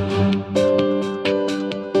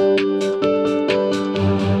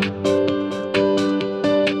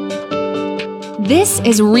This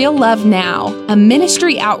is Real Love Now, a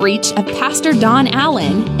ministry outreach of Pastor Don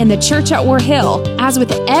Allen in the church at War Hill. As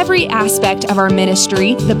with every aspect of our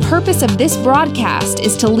ministry, the purpose of this broadcast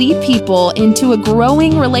is to lead people into a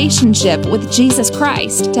growing relationship with Jesus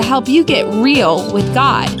Christ to help you get real with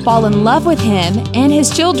God, fall in love with Him and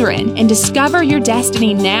His children, and discover your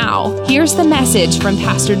destiny now. Here's the message from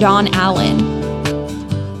Pastor Don Allen.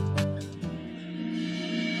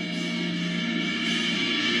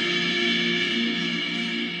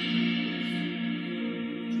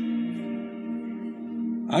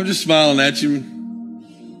 I'm just smiling at you,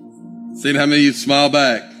 seeing how many of you smile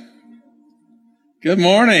back. Good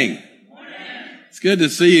morning. It's good to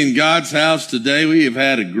see you in God's house today. We have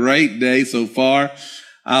had a great day so far.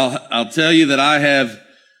 I'll tell you that I have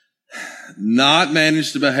not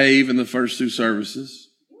managed to behave in the first two services,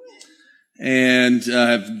 and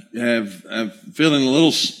have feeling a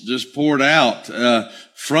little just poured out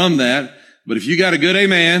from that. But if you got a good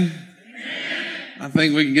amen, I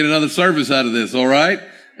think we can get another service out of this. All right.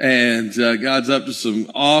 And God's up to some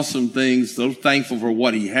awesome things. So thankful for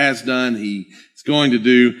what He has done. He's going to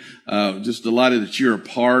do. Just delighted that you're a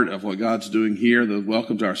part of what God's doing here.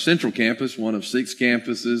 Welcome to our Central Campus, one of 6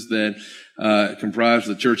 campuses that comprise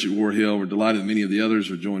the church at War Hill. We're delighted that many of the others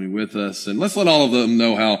are joining with us. And let's let all of them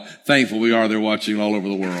know how thankful we are they're watching all over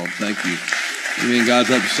the world. Thank you. I mean, God's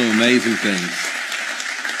up to some amazing things.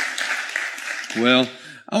 Well,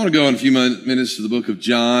 I want to go in a few minutes to the book of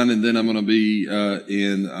John, and then I'm going to be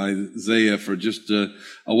in Isaiah for just a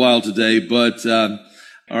while today. But all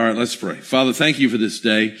right, let's pray. Father, thank you for this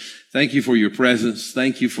day. Thank you for your presence.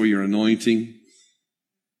 Thank you for your anointing.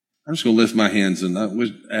 I'm just going to lift my hands, and I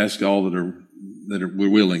would ask all that are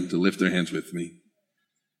willing to lift their hands with me.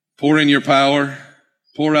 Pour in your power.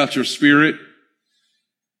 Pour out your Spirit.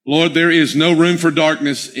 Lord, there is no room for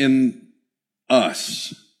darkness in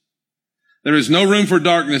us. There is no room for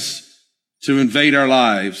darkness to invade our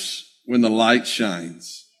lives when the light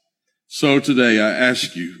shines. So today I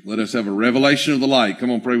ask you, let us have a revelation of the light. Come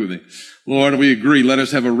on, pray with me. Lord, we agree. Let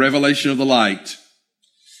us have a revelation of the light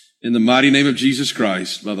in the mighty name of Jesus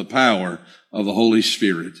Christ by the power of the Holy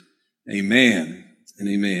Spirit. Amen and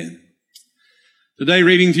amen. Today,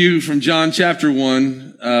 reading to you from John chapter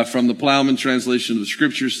 1 from the Plowman translation of the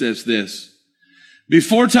scripture says this.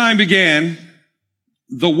 Before time began,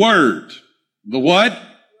 the Word. The what?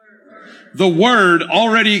 The Word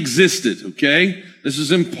already existed, okay? This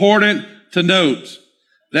is important to note.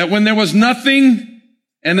 That when there was nothing,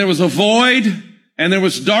 and there was a void, and there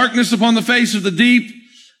was darkness upon the face of the deep,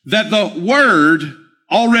 that the Word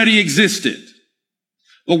already existed.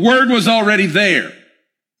 The Word was already there.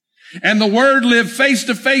 And the Word lived face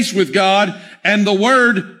to face with God, and the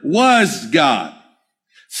Word was God.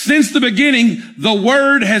 Since the beginning, the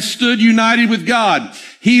Word has stood united with God.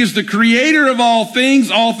 He is the creator of all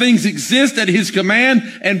things. All things exist at His command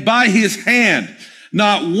and by His hand.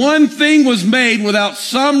 Not one thing was made without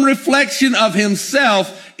some reflection of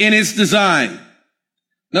Himself in its design.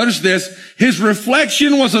 Notice this. His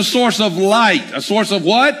reflection was a source of light. A source of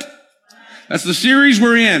what? That's the series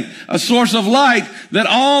we're in. A source of light that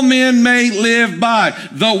all men may live by.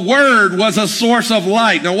 The Word was a source of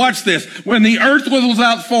light. Now watch this. When the earth was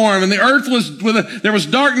without form and the earth was there was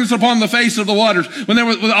darkness upon the face of the waters. When there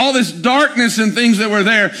was with all this darkness and things that were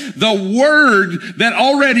there, the Word that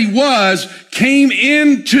already was came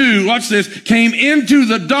into, watch this, came into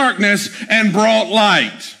the darkness and brought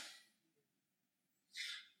light.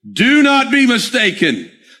 Do not be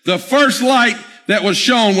mistaken. The first light that was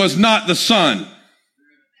shown was not the sun.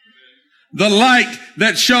 The light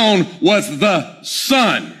that shone was the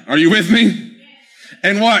Son. Are you with me?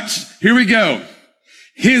 And watch, here we go.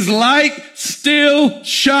 His light still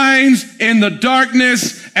shines in the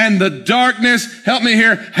darkness, and the darkness, help me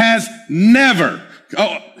here, has never.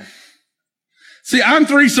 Oh, see, I'm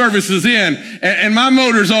 3 services in, and my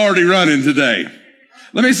motor's already running today.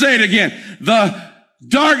 Let me say it again. The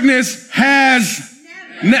darkness has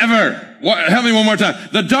never. Help me one more time.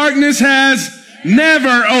 The darkness has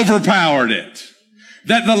never overpowered it.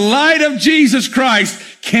 That the light of Jesus Christ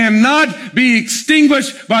cannot be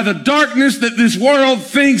extinguished by the darkness that this world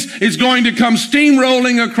thinks is going to come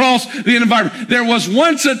steamrolling across the environment. There was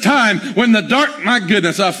once a time when my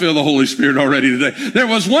goodness, I feel the Holy Spirit already today. There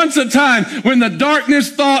was once a time when the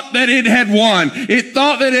darkness thought that it had won. It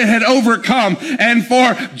thought that it had overcome. And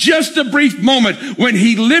for just a brief moment, when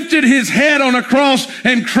He lifted His head on a cross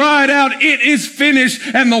and cried out, "It is finished,"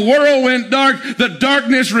 and the world went dark, the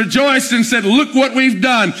darkness rejoiced and said, "Look what we've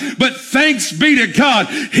done." But thanks be to God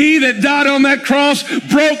He that died on that cross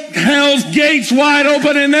broke hell's gates wide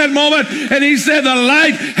open in that moment. And he said the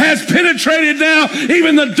light has penetrated now,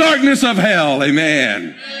 even the darkness of hell.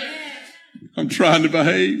 Amen. I'm trying to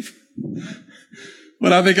behave,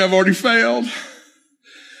 but I think I've already failed.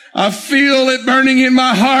 I feel it burning in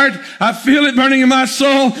my heart. I feel it burning in my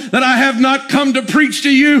soul that I have not come to preach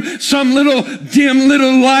to you some little dim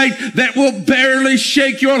little light that will barely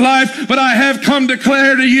shake your life, but I have come to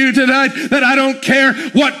declare to you tonight that I don't care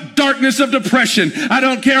what darkness of depression, I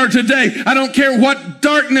don't care today, I don't care what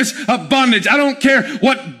darkness of bondage, I don't care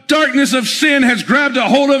what darkness of sin has grabbed a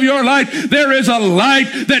hold of your life. There is a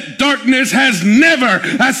light that darkness has never,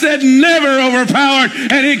 I said never overpowered,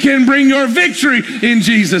 and it can bring your victory in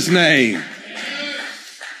Jesus' name.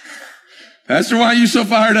 Pastor, why are you so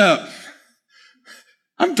fired up?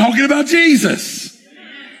 I'm talking about Jesus.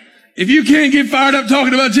 If you can't get fired up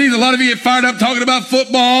talking about Jesus, a lot of you get fired up talking about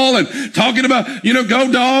football and talking about,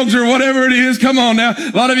 go Dogs or whatever it is. Come on now.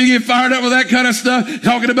 A lot of you get fired up with that kind of stuff,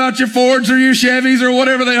 talking about your Fords or your Chevys or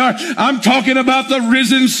whatever they are. I'm talking about the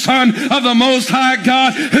risen Son of the Most High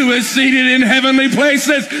God who is seated in heavenly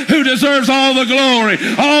places, who deserves all the glory,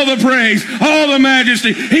 all the praise, all the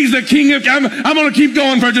majesty. He's the King of, I'm going to keep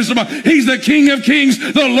going for just a moment. He's the King of kings,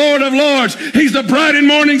 the Lord of lords. He's the bright and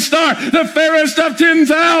morning star, the fairest of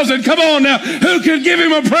 10,000. Come on now. Who could give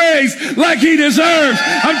him a praise like he deserves?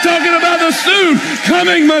 I'm talking about the soon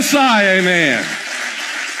coming Messiah. Amen.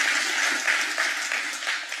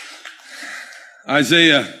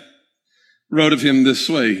 Isaiah wrote of him this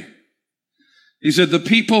way. He said, the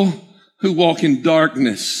people who walk in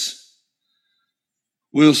darkness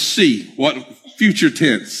will see, what future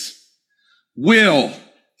tense, will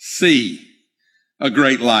see a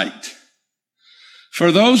great light.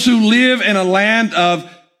 For those who live in a land of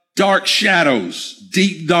dark shadows,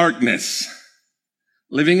 deep darkness,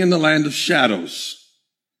 living in the land of shadows,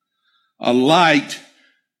 a light,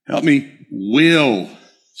 help me, will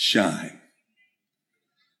shine.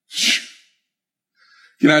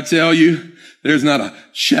 Can I tell you, there's not a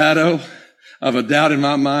shadow of a doubt in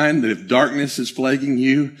my mind that if darkness is plaguing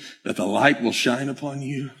you, that the light will shine upon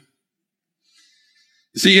you.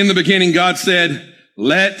 You see, in the beginning, God said,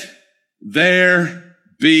 let there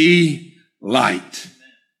be light.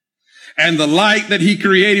 And the light that he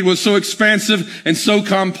created was so expansive and so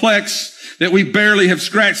complex that we barely have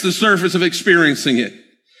scratched the surface of experiencing it.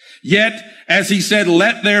 Yet, as he said,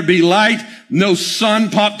 let there be light, no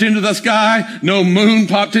sun popped into the sky, no moon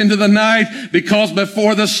popped into the night, because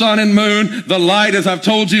before the sun and moon, the light, as I've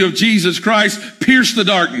told you, of Jesus Christ pierced the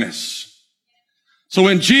darkness. So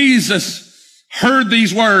when Jesus heard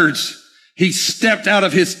these words, he stepped out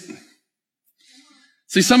of his...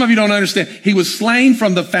 See, some of you don't understand. He was slain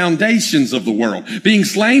from the foundations of the world. Being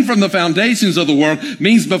slain from the foundations of the world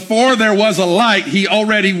means before there was a light, he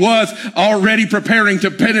already was preparing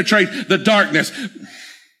to penetrate the darkness.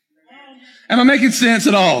 Am I making sense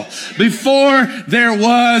at all? Before there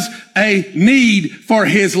was a need for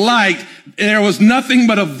his light, there was nothing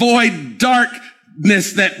but a void, darkness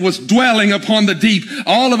that was dwelling upon the deep.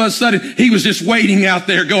 All of a sudden, he was just waiting out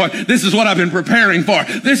there going, this is what I've been preparing for.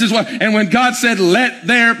 This is what, and when God said, let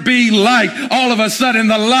there be light, all of a sudden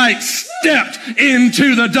the light stepped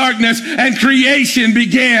into the darkness and creation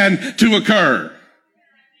began to occur.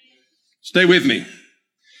 Stay with me.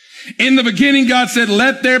 In the beginning, God said,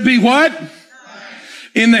 let there be what?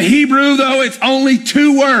 In the Hebrew, though, it's only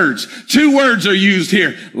two words. Two words are used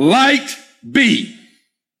here. Light be.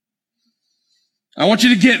 I want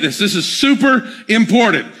you to get this. This is super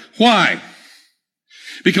important. Why?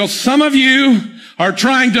 Because some of you are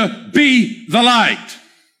trying to be the light.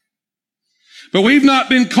 But we've not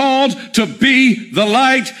been called to be the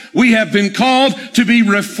light. We have been called to be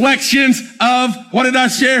reflections of, what did I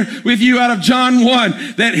share with you out of John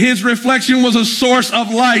 1? That his reflection was a source of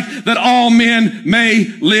light that all men may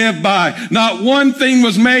live by. Not one thing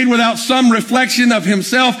was made without some reflection of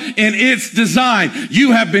himself in its design.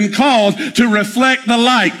 You have been called to reflect the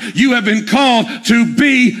light. You have been called to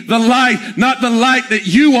be the light, not the light that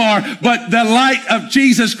you are, but the light of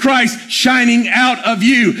Jesus Christ shining out of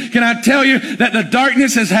you. Can I tell you that the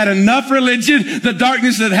darkness has had enough religion, the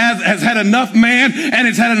darkness that has had enough man, and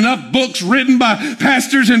it's had enough books written by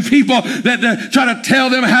pastors and people that try to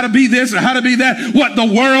tell them how to be this or how to be that. What the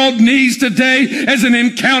world needs today is an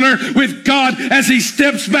encounter with God as he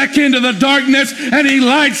steps back into the darkness and he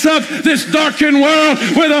lights up this darkened world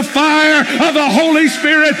with a fire of the Holy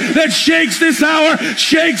Spirit that shakes this hour,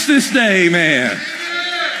 shakes this day, man.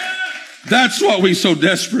 That's what we so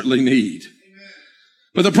desperately need.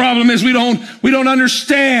 But the problem is we don't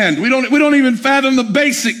understand. We don't even fathom the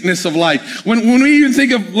basicness of light. When we even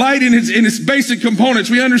think of light in its basic components,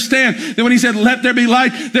 we understand that when he said, let there be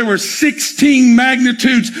light, there were 16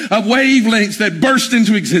 magnitudes of wavelengths that burst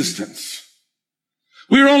into existence.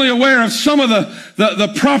 We were only aware of some of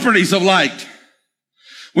the properties of light.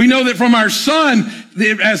 We know that from our sun,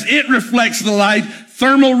 as it reflects the light,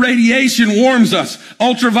 thermal radiation warms us.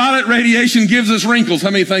 Ultraviolet radiation gives us wrinkles. How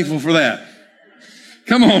many are thankful for that?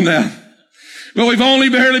 Come on now. But we've only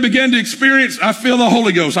barely begun to experience, I feel the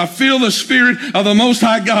Holy Ghost. I feel the Spirit of the Most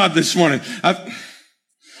High God this morning.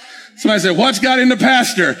 Somebody said, what's got into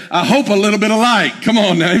pastor? I hope a little bit of light. Come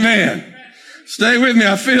on now, amen. Stay with me.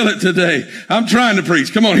 I feel it today. I'm trying to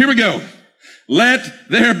preach. Come on, here we go. Let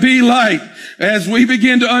there be light. As we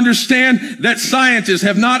begin to understand that scientists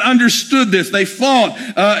have not understood this. They fought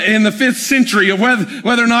in the 5th century of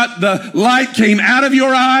whether or not the light came out of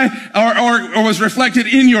your eye or was reflected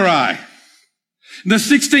in your eye. The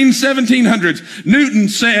 1700s, Newton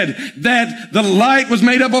said that the light was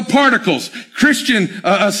made up of particles. Christian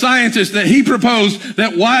scientists that he proposed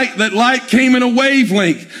that light came in a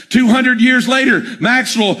wavelength. 200 years later,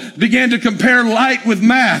 Maxwell began to compare light with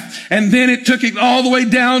math, and then it took it all the way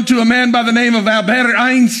down to a man by the name of Albert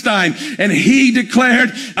Einstein, and he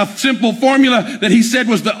declared a simple formula that he said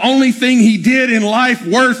was the only thing he did in life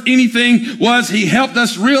worth anything was he helped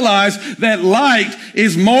us realize that light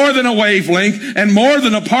is more than a wavelength and more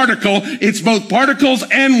than a particle. It's both particles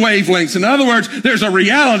and wavelengths. In other words, there's a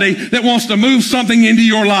reality that wants to move something into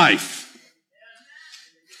your life.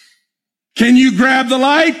 Can you grab the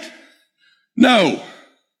light? No.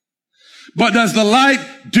 But does the light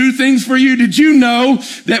do things for you? Did you know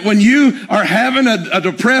that when you are having a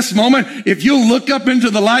depressed moment, if you'll look up into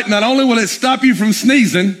the light, not only will it stop you from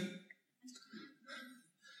sneezing,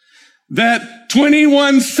 that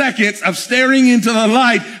 21 seconds of staring into the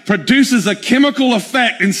light produces a chemical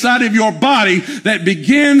effect inside of your body that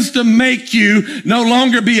begins to make you no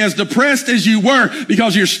longer be as depressed as you were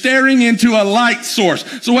because you're staring into a light source.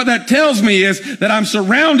 So what that tells me is that I'm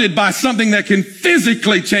surrounded by something that can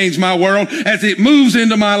physically change my world as it moves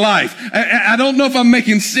into my life. I don't know if I'm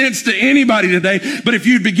making sense to anybody today, but if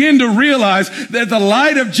you begin to realize that the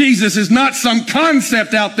light of Jesus is not some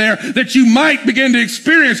concept out there that you might begin to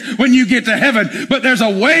experience when you get to heaven, but there's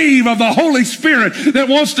a wave of the Holy Spirit that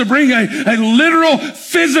wants to bring a literal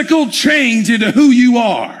physical change into who you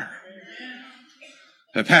are.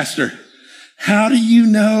 Pastor, how do you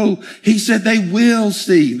know? He said they will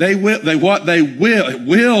see. They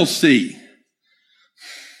will see.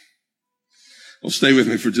 Well, stay with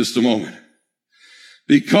me for just a moment.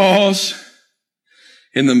 Because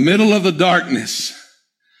in the middle of the darkness,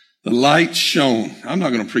 the light shone. I'm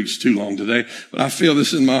not going to preach too long today, but I feel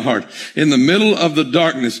this in my heart. In the middle of the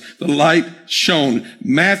darkness, the light shone.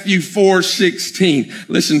 Matthew 4:16.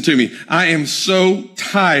 Listen to me. I am so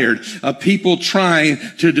tired of people trying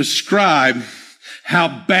to describe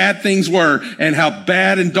how bad things were and how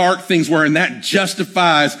bad and dark things were, and that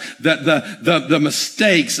justifies the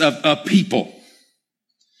mistakes of people.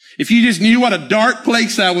 If you just knew what a dark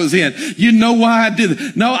place I was in, you know why I did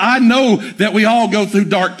it. No, I know that we all go through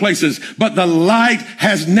dark places, but the light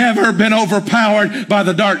has never been overpowered by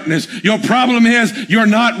the darkness. Your problem is you're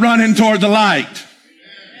not running toward the light.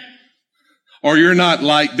 Or you're not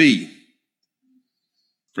light B.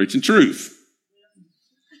 Preaching truth.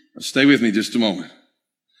 Stay with me just a moment.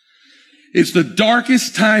 It's the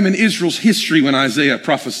darkest time in Israel's history when Isaiah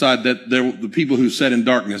prophesied that the people who sat in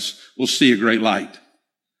darkness will see a great light.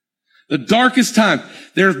 The darkest time.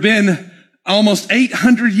 There have been almost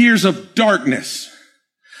 800 years of darkness.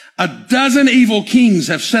 A dozen evil kings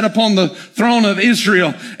have sat upon the throne of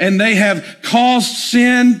Israel, and they have caused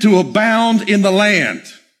sin to abound in the land.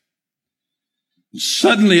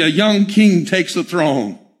 Suddenly a young king takes the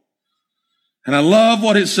throne. And I love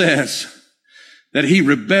what it says, that he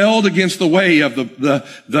rebelled against the way of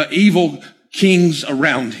the evil kings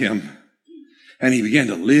around him. And he began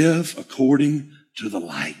to live according to the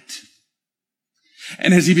light.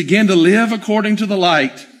 And as he began to live according to the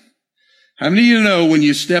light, how many of you know when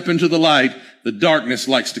you step into the light, the darkness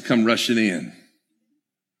likes to come rushing in?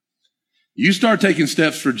 You start taking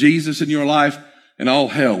steps for Jesus in your life, and all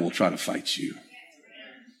hell will try to fight you.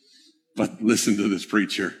 But listen to this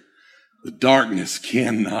preacher. The darkness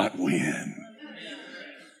cannot win.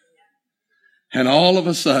 And all of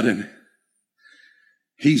a sudden,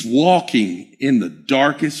 he's walking in the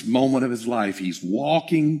darkest moment of his life. He's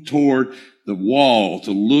walking toward the wall to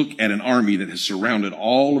look at an army that has surrounded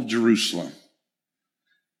all of Jerusalem.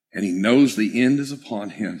 And he knows the end is upon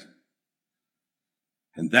him.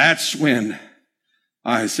 And that's when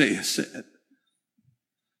Isaiah said,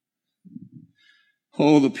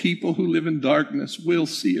 Oh, the people who live in darkness will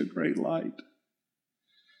see a great light.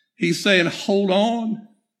 He's saying, hold on.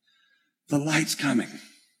 The light's coming.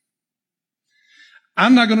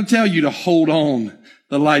 I'm not going to tell you to hold on.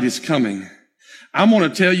 The light is coming. I'm going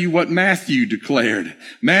to tell you what Matthew declared.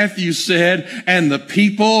 Matthew said, and the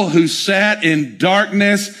people who sat in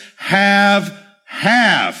darkness have,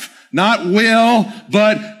 not will,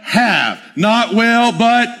 but have, not will,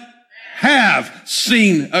 but have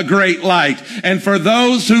seen a great light. And for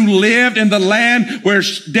those who lived in the land where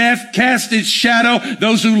death cast its shadow,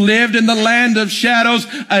 those who lived in the land of shadows,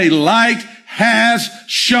 a light has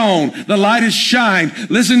shone. The light has shined.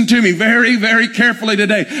 Listen to me very, very carefully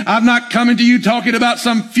today. I'm not coming to you talking about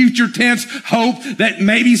some future tense hope that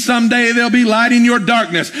maybe someday there'll be light in your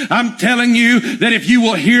darkness. I'm telling you that if you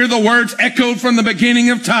will hear the words echoed from the beginning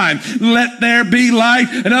of time, let there be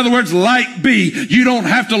light. In other words, light be. You don't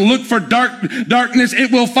have to look for darkness.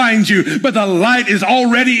 It will find you. But the light is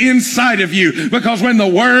already inside of you, because when the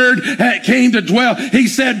word came to dwell, he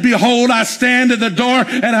said, behold, I stand at the door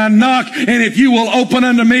and I knock, and if you will open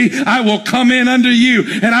unto me, I will come in unto you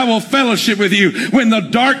and I will fellowship with you. When the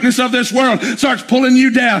darkness of this world starts pulling you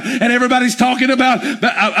down and everybody's talking about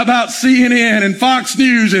CNN and Fox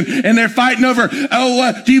News and they're fighting over,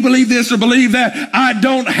 do you believe this or believe that? I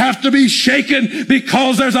don't have to be shaken,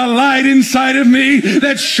 because there's a light inside of me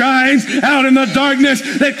that shines out in the darkness,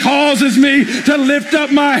 that causes me to lift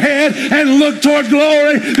up my head and look toward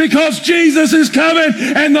glory, because Jesus is coming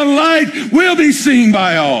and the light will be seen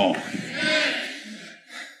by all.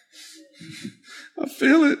 I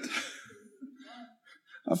feel it.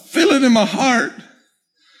 I feel it in my heart.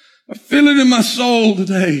 I feel it in my soul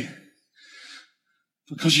today.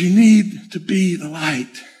 Because you need to be the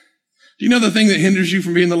light. Do you know the thing that hinders you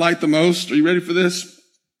from being the light the most? Are you ready for this?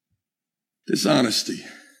 Dishonesty.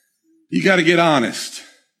 You got to get honest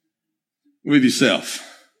with yourself.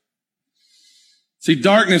 See,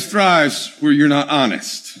 darkness thrives where you're not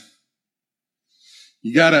honest.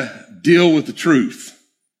 You got to deal with the truth.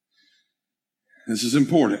 This is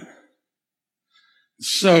important.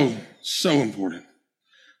 It's so important.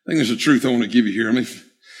 I think there's a truth I want to give you here.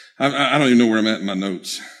 I don't even know where I'm at in my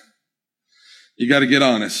notes. You got to get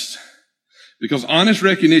honest, because honest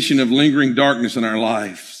recognition of lingering darkness in our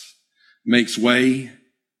lives makes way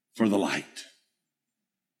for the light.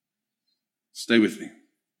 Stay with me.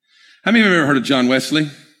 How many of you have ever heard of John Wesley,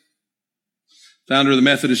 founder of the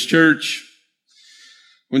Methodist Church?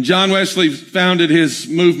 When John Wesley founded his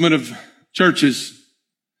movement of churches,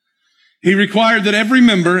 he required that every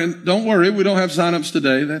member, and don't worry, we don't have sign-ups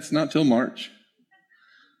today. That's not till March.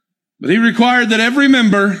 But he required that every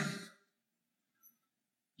member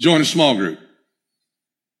join a small group.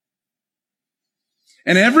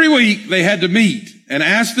 And every week they had to meet and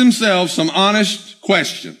ask themselves some honest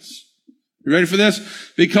questions. You ready for this?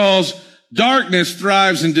 Because darkness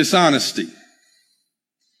thrives in dishonesty,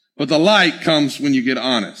 but the light comes when you get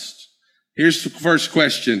honest. Here's the first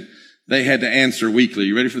question they had to answer weekly.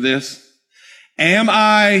 You ready for this? Am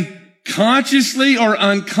I consciously or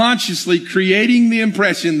unconsciously creating the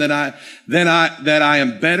impression that I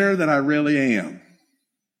am better than I really am?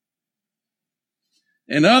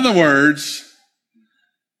 In other words,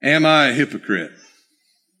 am I a hypocrite?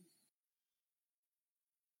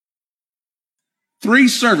 3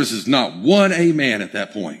 services, not one amen at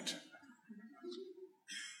that point.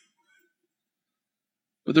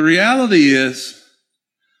 But the reality is,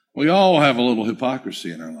 we all have a little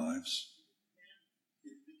hypocrisy in our lives.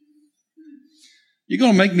 You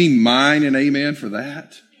going to make me mine an amen for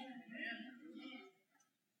that?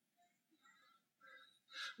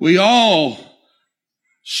 We all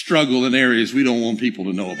struggle in areas we don't want people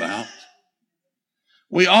to know about.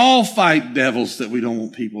 We all fight devils that we don't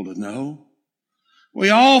want people to know. We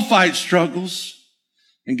all fight struggles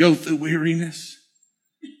and go through weariness.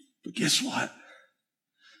 But guess what?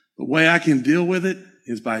 The way I can deal with it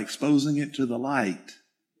is by exposing it to the light,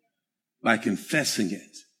 by confessing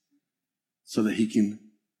it so that he can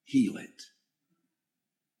heal it.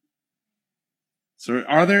 So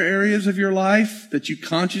are there areas of your life that you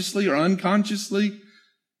consciously or unconsciously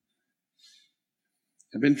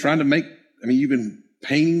have been trying to make, you've been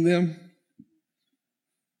painting them?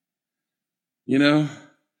 You know, have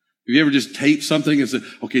you ever just taped something and said,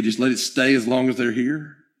 okay, just let it stay as long as they're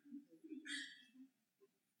here?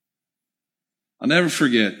 I'll never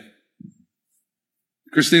forget.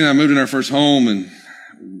 Christine and I moved in our first home, and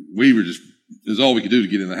it was all we could do to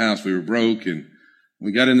get in the house. We were broke, and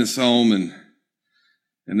we got in this home, and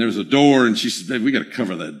there was a door, and she said, babe, we got to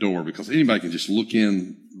cover that door because anybody can just look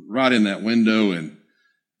in right in that window.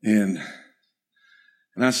 And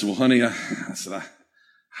I said, well, honey,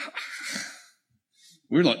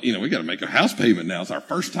 we're like, we got to make a house payment now. It's our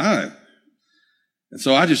first time. And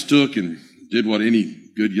so I just took and did what any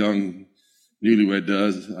good young newlywed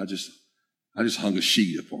does. I just hung a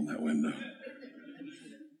sheet up on that window.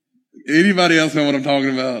 Anybody else know what I'm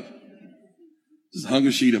talking about? Just hung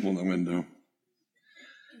a sheet up on the window.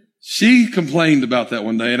 She complained about that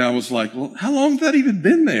one day, and I was like, well, how long has that even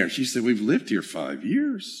been there? She said, we've lived here 5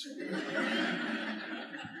 years.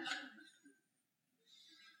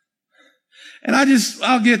 And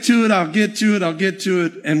I'll get to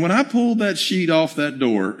it. And when I pulled that sheet off that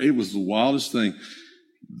door, it was the wildest thing.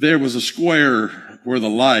 There was a square where the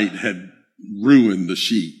light had ruined the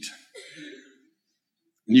sheet.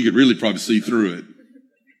 And you could really probably see through it.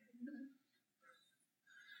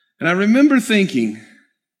 And I remember thinking,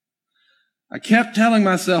 I kept telling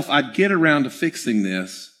myself I'd get around to fixing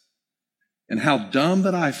this, and how dumb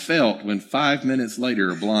that I felt when 5 minutes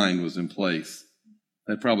later a blind was in place.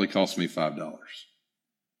 That probably cost me $5.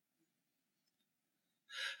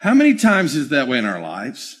 How many times is that way in our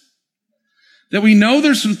lives? That we know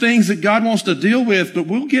there's some things that God wants to deal with, but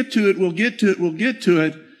we'll get to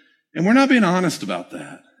it, and we're not being honest about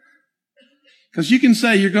that. Because you can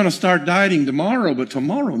say you're going to start dieting tomorrow, but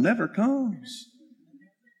tomorrow never comes.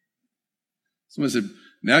 Somebody said,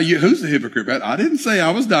 who's the hypocrite? I didn't say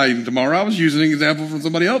I was dieting tomorrow. I was using an example from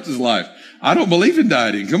somebody else's life. I don't believe in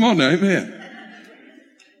dieting. Come on now, amen.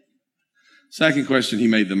 Second question he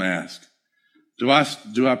made them ask. Do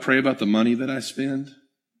I pray about the money that I spend?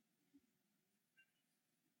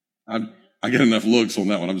 I get enough looks on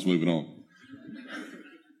that one. I'm just moving on.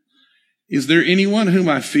 Is there anyone whom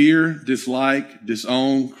I fear, dislike,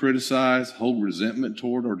 disown, criticize, hold resentment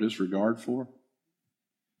toward, or disregard for?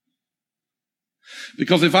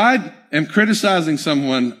 Because if I am criticizing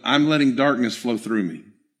someone, I'm letting darkness flow through me.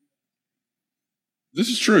 This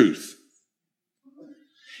is truth.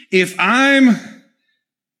 If I'm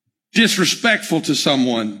disrespectful to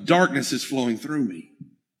someone, darkness is flowing through me.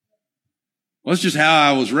 Well, that's just how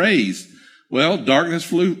I was raised. Well, darkness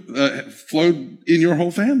flowed in your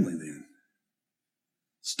whole family then.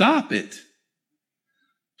 Stop it.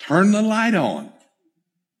 Turn the light on.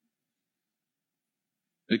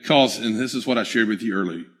 Because, and this is what I shared with you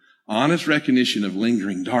earlier, honest recognition of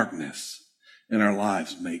lingering darkness in our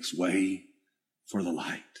lives makes way for the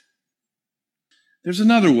light. There's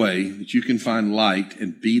another way that you can find light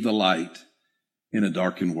and be the light in a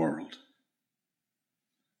darkened world.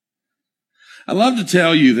 I love to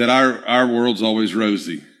tell you that our world's always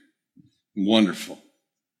rosy and wonderful.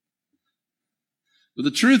 But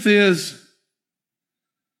the truth is,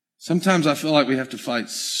 sometimes I feel like we have to fight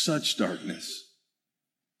such darkness.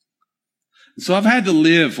 And so I've had to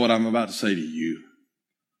live what I'm about to say to you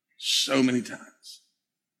so many times.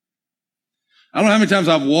 I don't know how many times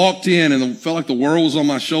I've walked in and felt like the world was on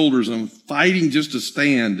my shoulders and I'm fighting just to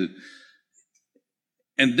stand.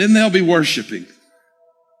 And then they'll be worshiping.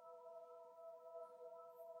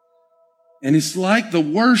 And it's like the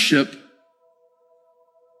worship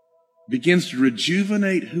begins to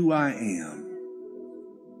rejuvenate who I am.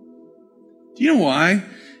 Do you know why?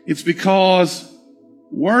 It's because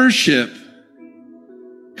worship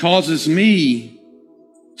causes me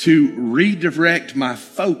to redirect my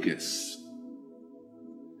focus.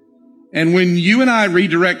 And when you and I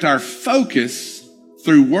redirect our focus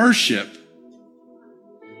through worship,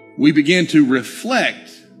 we begin to reflect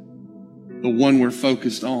the one we're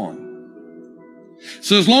focused on.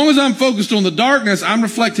 So as long as I'm focused on the darkness, I'm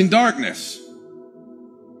reflecting darkness.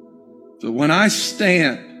 So when I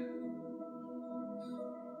stand,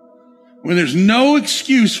 when there's no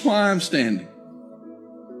excuse why I'm standing,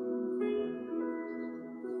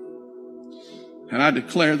 and I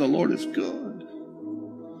declare the Lord is good,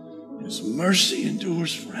 His mercy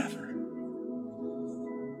endures forever.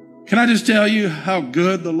 Can I just tell you how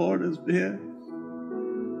good the Lord has been?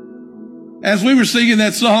 As we were singing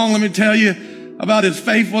that song, let me tell you about His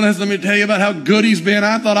faithfulness. Let me tell you about how good He's been.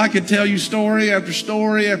 I thought I could tell you story after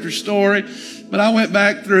story after story, but I went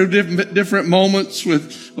back through different moments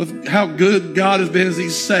with how good God has been as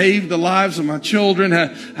He's saved the lives of my children.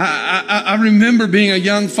 I remember being a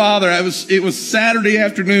young father. It was Saturday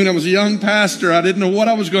afternoon. I was a young pastor. I didn't know what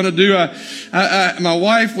I was going to do. My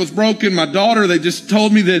wife was broken. My daughter, they just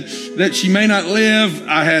told me that she may not live.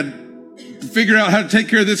 I had to figure out how to take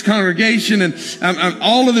care of this congregation, and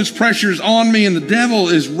all of this pressure is on me, and the devil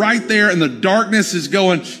is right there, and the darkness is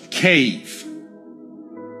going cave.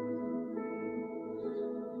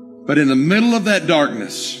 But in the middle of that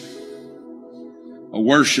darkness, a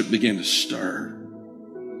worship began to stir.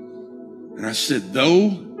 And I said, though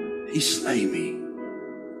He slay me,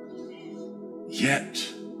 yet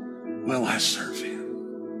will I serve Him.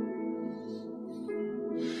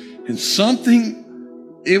 And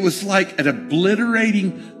something, it was like an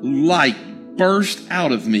obliterating light burst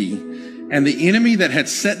out of me. And the enemy that had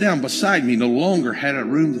sat down beside me no longer had a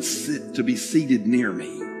room to be seated near me.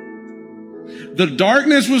 The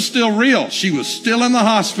darkness was still real. She was still in the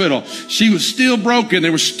hospital. She was still broken.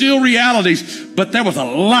 There were still realities, but there was a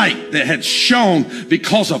light that had shone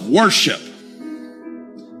because of worship.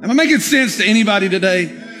 Am I making sense to anybody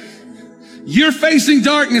today? You're facing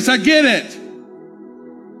darkness. I get it.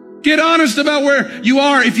 Get honest about where you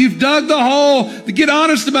are. If you've dug the hole, get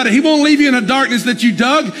honest about it. He won't leave you in a darkness that you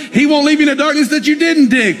dug. He won't leave you in a darkness that you didn't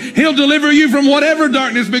dig. He'll deliver you from whatever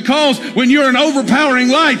darkness, because when you're an overpowering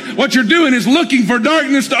light, what you're doing is looking for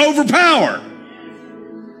darkness to overpower.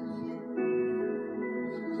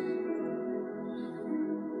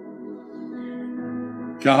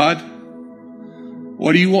 God,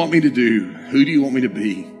 what do you want me to do? Who do you want me to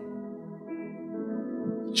be?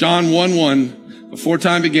 John 1:1. Before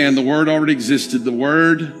time began, the Word already existed. The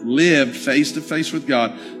Word lived face to face with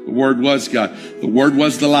God. The Word was God. The Word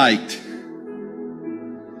was the light.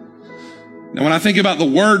 Now, when I think about the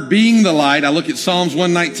Word being the light, I look at Psalms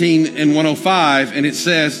 119 and 105, and it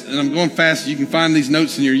says, and I'm going fast, you can find these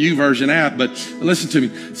notes in your YouVersion app, but listen to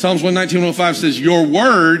me. Psalms 119 and 105 says, your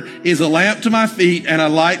Word is a lamp to my feet and a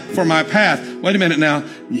light for my path. Wait a minute now.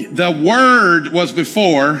 The Word was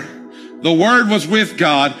before. The Word was with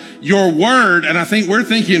God. Your Word, and I think we're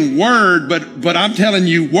thinking Word, but I'm telling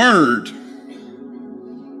you Word.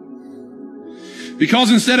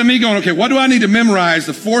 Because instead of me going, okay, what do I need to memorize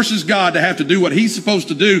that forces God to have to do what He's supposed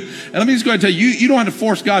to do? And let me just go ahead and tell you, you don't have to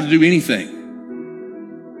force God to do anything.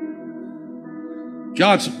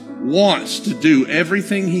 God wants to do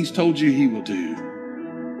everything He's told you He will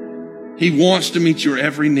do. He wants to meet your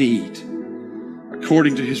every need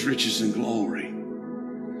according to His riches and glory.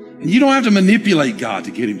 And you don't have to manipulate God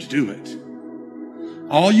to get Him to do it.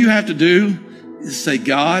 All you have to do is say,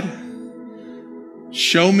 God,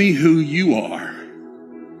 show me who you are,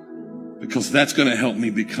 because that's going to help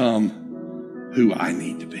me become who I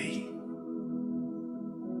need to be.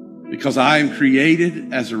 Because I am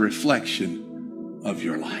created as a reflection of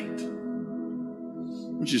your light.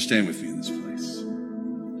 Would you stand with me in this place?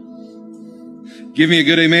 Give me a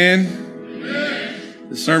good amen. Amen.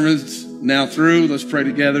 The sermon's now through. Let's pray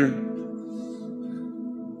together.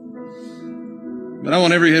 But I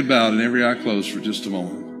want every head bowed and every eye closed for just a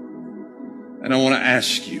moment. And I want to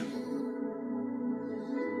ask you,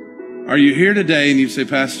 are you here today and you say,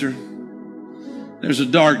 Pastor, there's a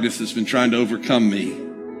darkness that's been trying to overcome me,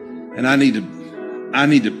 and I need to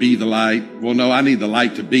be the light. Well, no, I need the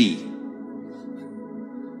light to be.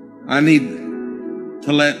 I need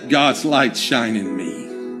to let God's light shine in me.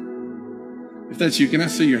 If that's you, can I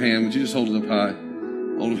see your hand? Would you just hold it up high?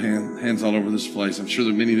 Hold hands all over this place. I'm sure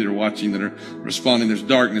there are many that are watching that are responding. There's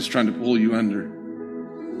darkness trying to pull you under.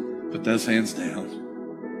 Put those hands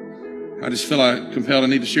down. I just feel compelled I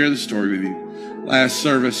need to share this story with you. Last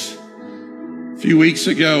service, a few weeks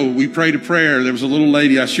ago, we prayed a prayer. There was a little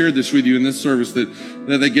lady, I shared this with you in this service, that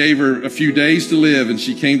they gave her a few days to live, and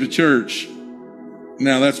she came to church.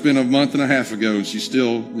 Now, that's been a month and a half ago, and she's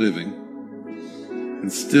still living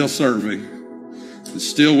and still serving and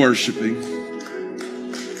still worshiping.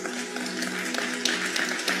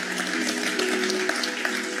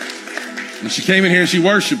 And she came in here and she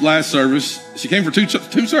worshiped last service. She came for two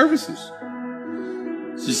services.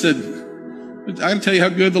 She said, I got to tell you how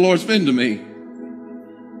good the Lord's been to me.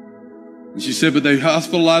 And she said, but they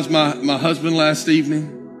hospitalized my husband last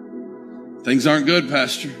evening. Things aren't good,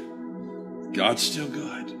 Pastor. God's still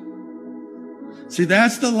good. See,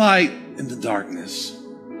 that's the light in the darkness.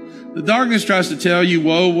 The darkness tries to tell you,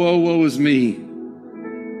 woe, woe, woe is me.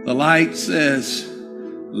 The light says,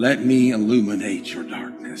 let me illuminate your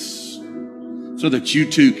darkness, so that you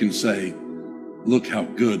too can say, look how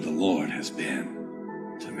good the Lord has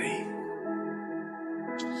been to me.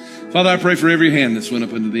 Father, I pray for every hand that's went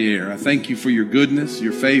up into the air. I thank you for your goodness,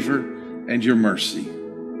 your favor, and your mercy.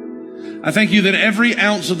 I thank you that every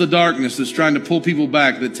ounce of the darkness that's trying to pull people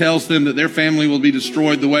back, that tells them that their family will be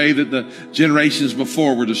destroyed the way that the generations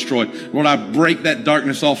before were destroyed, Lord, I break that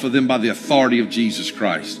darkness off of them by the authority of Jesus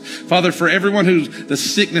Christ. Father, for everyone who's the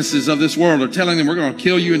sicknesses of this world are telling them we're going to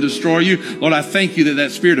kill you and destroy you, Lord, I thank you that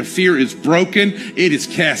that spirit of fear is broken, it is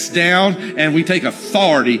cast down, and we take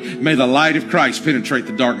authority. May the light of Christ penetrate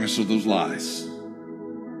the darkness of those lies.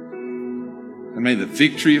 And may the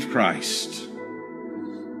victory of Christ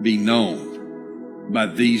be known by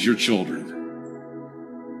these your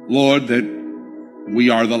children. Lord, that we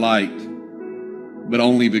are the light, but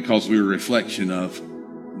only because we're a reflection of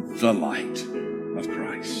the light of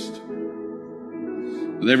Christ.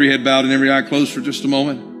 With every head bowed and every eye closed for just a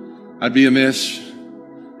moment, I'd be amiss.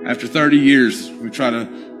 After 30 years, we try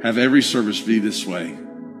to have every service be this way.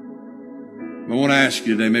 I want to ask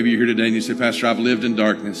you today, maybe you're here today and you say, Pastor, I've lived in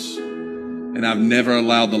darkness and I've never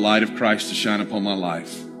allowed the light of Christ to shine upon my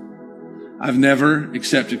life. I've never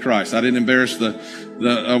accepted Christ. I didn't embarrass the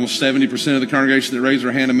almost 70% of the congregation that raised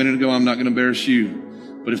their hand a minute ago. I'm not going to embarrass you.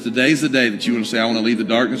 But if today's the day that you want to say, I want to leave the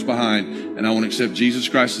darkness behind and I want to accept Jesus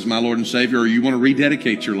Christ as my Lord and Savior, or you want to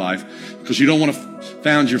rededicate your life because you don't want to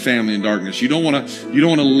found your family in darkness. You don't want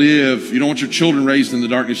to live, you don't want your children raised in the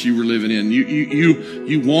darkness you were living in.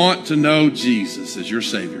 You want to know Jesus as your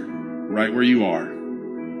Savior right where you are.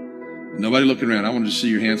 Nobody looking around. I want to see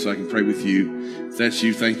your hand so I can pray with you. If that's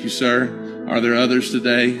you, thank you, sir. Are there others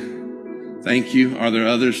today? Thank you. Are there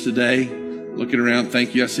others today? Looking around,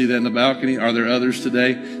 thank you. I see that in the balcony. Are there others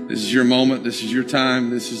today? This is your moment. This is your time.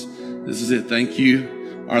 This is it. Thank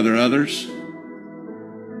you. Are there others?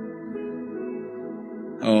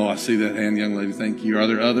 Oh, I see that hand, young lady. Thank you. Are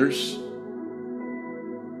there others?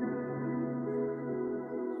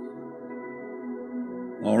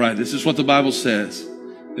 All right. This is what the Bible says.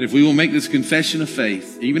 That if we will make this confession of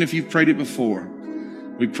faith, even if you've prayed it before,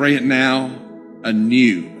 we pray it now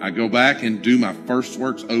anew. I go back and do my first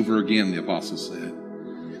works over again, the apostle said.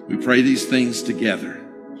 We pray these things together.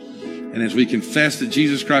 And as we confess that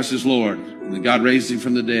Jesus Christ is Lord, and that God raised him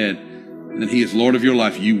from the dead, and that he is Lord of your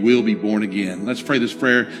life, you will be born again. Let's pray this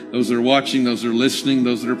prayer. Those that are watching, those that are listening,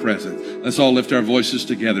 those that are present. Let's all lift our voices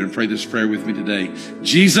together and pray this prayer with me today.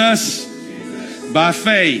 Jesus, by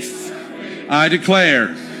faith, I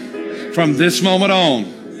declare, from this moment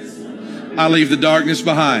on, I leave the darkness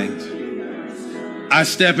behind. I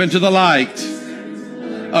step into the light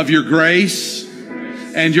of your grace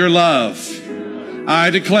and your love. I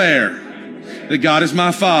declare that God is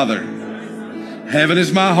my Father. Heaven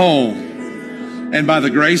is my home. And by the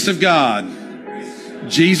grace of God,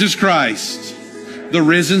 Jesus Christ, the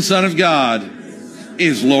risen Son of God,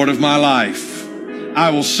 is Lord of my life.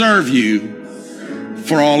 I will serve you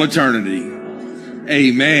for all eternity.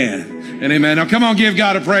 Amen and amen. Now come on, give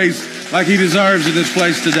God a praise like he deserves in this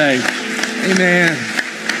place today. Amen.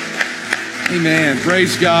 Amen.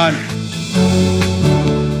 Praise God.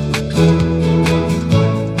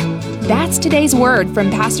 That's today's word from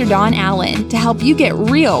Pastor Don Allen to help you get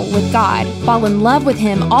real with God, fall in love with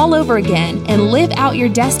him all over again, and live out your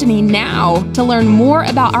destiny now. To learn more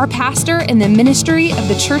about our pastor and the ministry of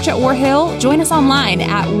the Church at War Hill, join us online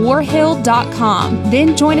at warhill.com.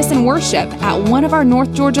 Then join us in worship at one of our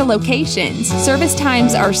North Georgia locations. Service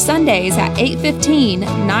times are Sundays at 8:15,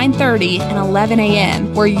 9:30, and 11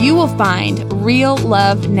 a.m., where you will find real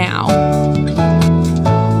love now.